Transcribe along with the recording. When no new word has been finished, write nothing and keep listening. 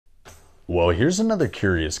Well, here's another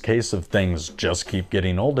curious case of things just keep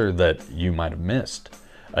getting older that you might have missed.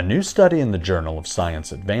 A new study in the Journal of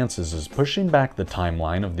Science Advances is pushing back the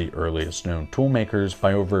timeline of the earliest known toolmakers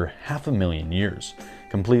by over 500,000 years,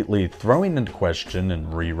 completely throwing into question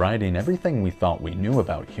and rewriting everything we thought we knew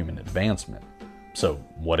about human advancement. So,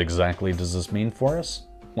 what exactly does this mean for us?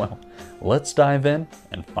 Well, let's dive in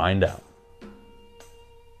and find out.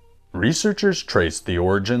 Researchers traced the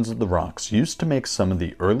origins of the rocks used to make some of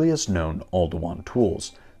the earliest known Aldewan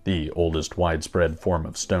tools, the oldest widespread form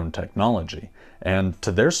of stone technology, and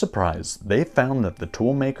to their surprise, they found that the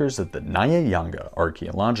tool makers at the Nyayanga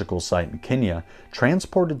archaeological site in Kenya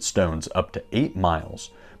transported stones up to 8 miles,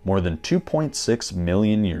 more than 2.6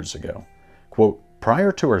 million years ago. Quote,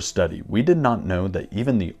 "Prior to our study, we did not know that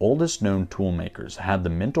even the oldest known tool makers had the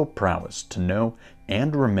mental prowess to know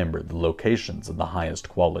and remember the locations of the highest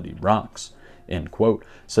quality rocks," end quote,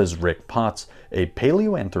 says Rick Potts, a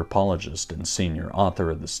paleoanthropologist and senior author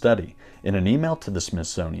of the study, in an email to the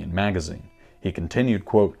Smithsonian Magazine. He continued,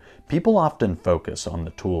 quote, "People often focus on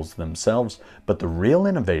the tools themselves, but the real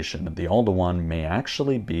innovation of the Aldewan may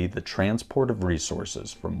actually be the transport of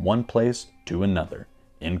resources from one place to another,"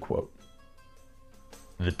 end quote.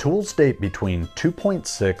 The tools date between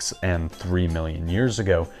 2.6 and 3 million years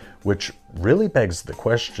ago, which really begs the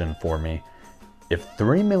question for me, if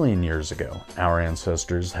 3 million years ago our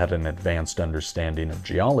ancestors had an advanced understanding of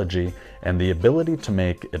geology and the ability to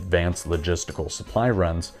make advanced logistical supply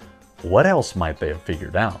runs, what else might they have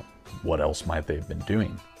figured out? What else might they have been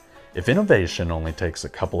doing? If innovation only takes a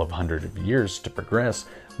couple of hundred of years to progress,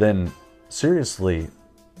 then seriously,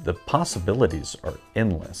 the possibilities are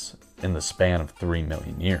endless in the span of 3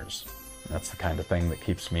 million years. That's the kind of thing that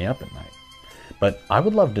keeps me up at night. But I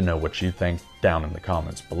would love to know what you think down in the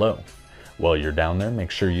comments below. While you're down there, make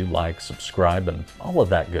sure you like, subscribe, and all of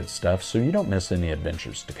that good stuff so you don't miss any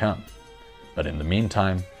adventures to come. But in the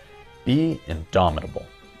meantime, be indomitable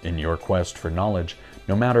in your quest for knowledge,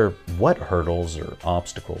 no matter what hurdles or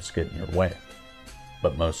obstacles get in your way.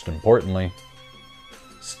 But most importantly,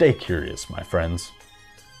 stay curious, my friends.